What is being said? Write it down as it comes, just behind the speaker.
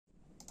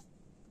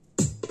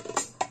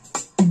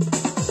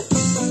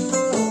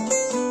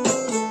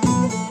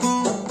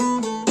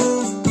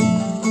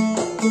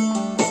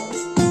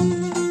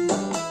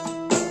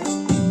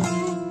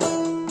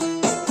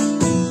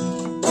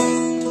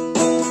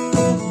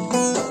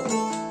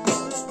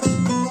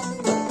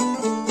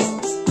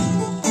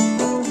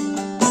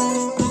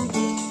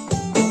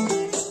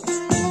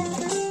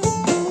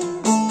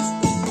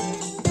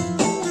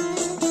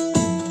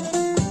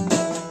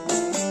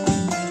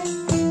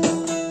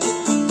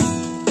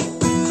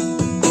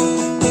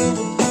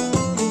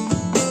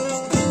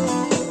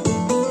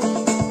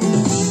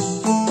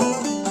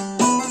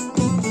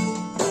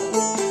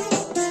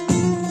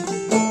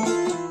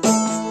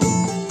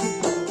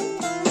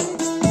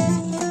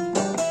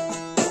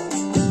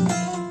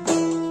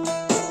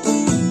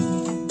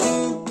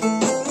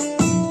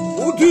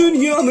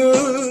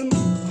dünyanın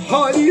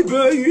hali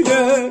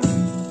böyle,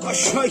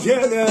 başa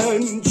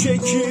gelen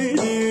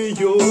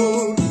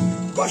çekiliyor,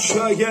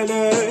 başa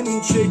gelen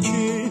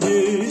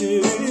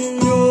çekiliyor.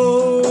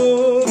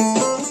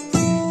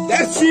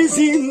 Dertsiz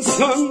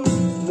insan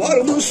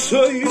var mı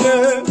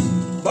söyle,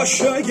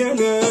 başa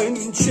gelen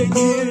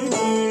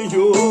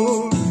çekiliyor,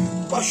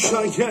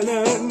 başa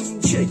gelen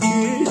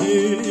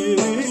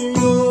çekiliyor.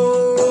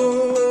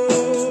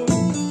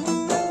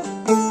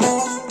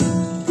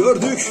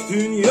 Gördük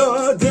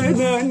dünya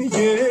denen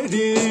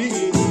yeri,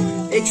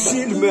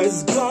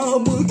 eksilmez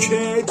gamı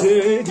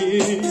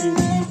kederi.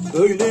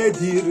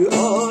 Öyledir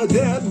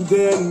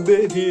Adem'den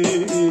beri,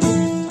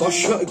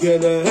 başa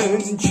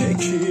gelen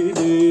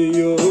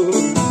çekiliyor.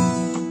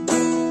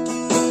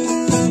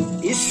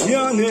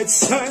 İsyan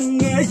etsen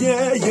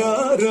neye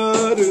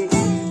yarar,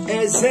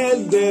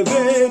 ezelde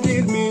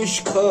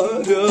verilmiş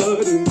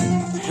karar.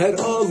 Her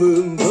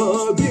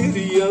alında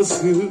bir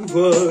yazı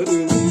var,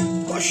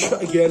 başa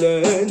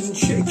gelen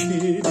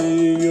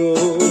çekiliyor.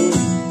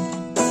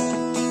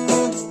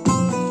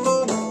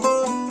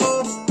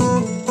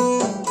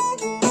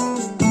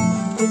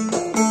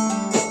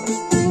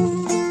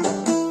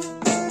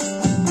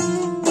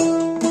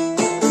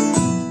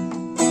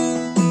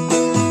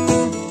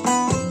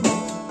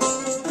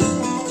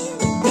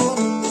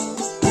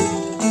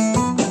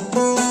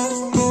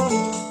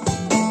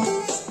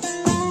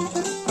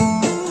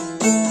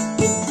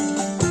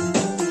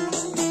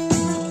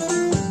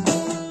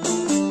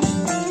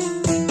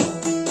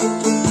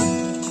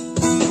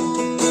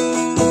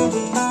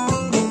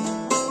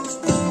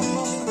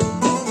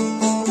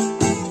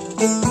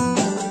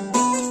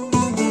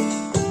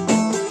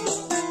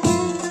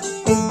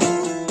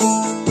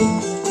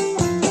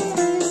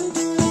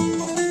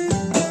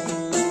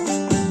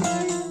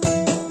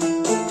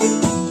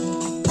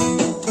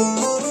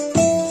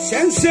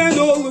 Sen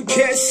ol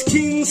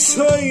keskin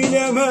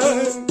söyleme,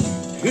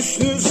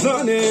 hüsnü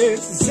zannet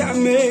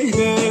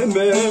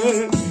zemeyleme,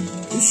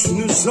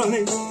 hüsnü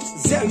zannet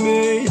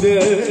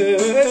zemeyleme.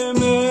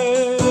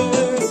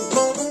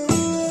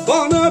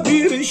 Bana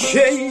bir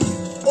şey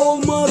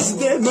olmaz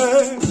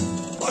deme,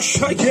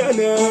 başa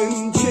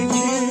gelen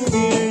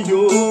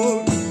çekiliyor,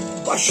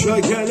 başa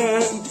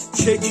gelen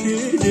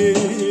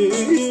çekiliyor.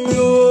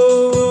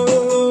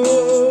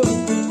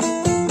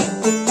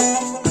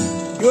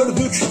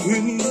 Gördük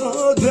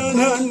dünya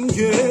denen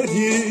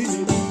yeri,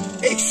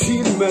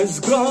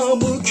 eksilmez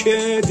gamı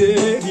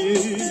kederi.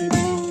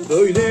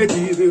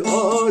 Böyledir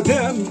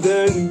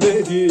Adem'den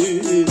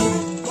beri,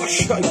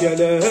 başa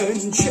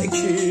gelen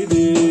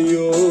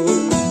çekiliyor.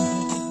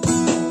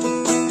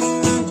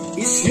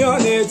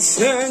 İsyan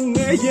etsen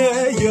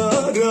neye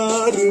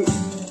yarar,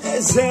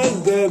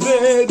 ezelde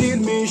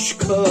verilmiş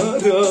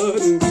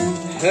karar.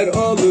 Her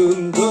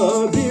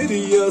alında bir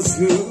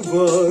yazı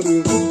var,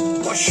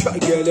 başa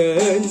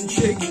gelen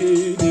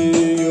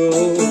çekiliyor.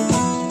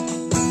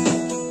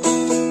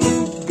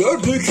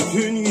 Gördük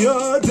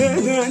dünya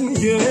denen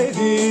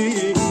yeri,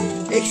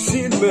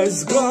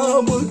 eksilmez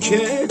gamı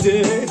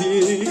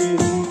kederi.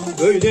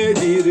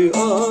 Böyledir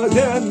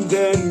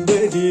Adem'den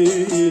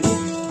beri,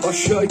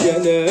 başa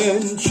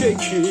gelen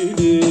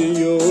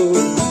çekiliyor.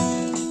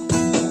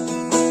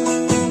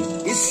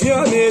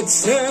 İsyan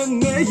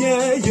etsen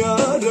neye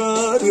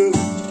yarar,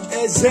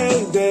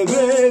 ezelde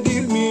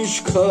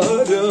verilmiş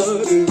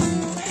karar.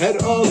 Her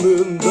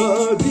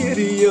alında bir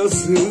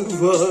yazı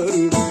var,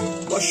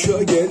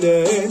 başa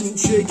gelen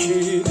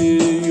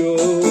çekiliyor.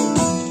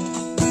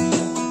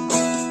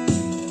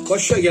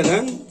 Başa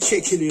gelen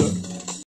çekiliyor.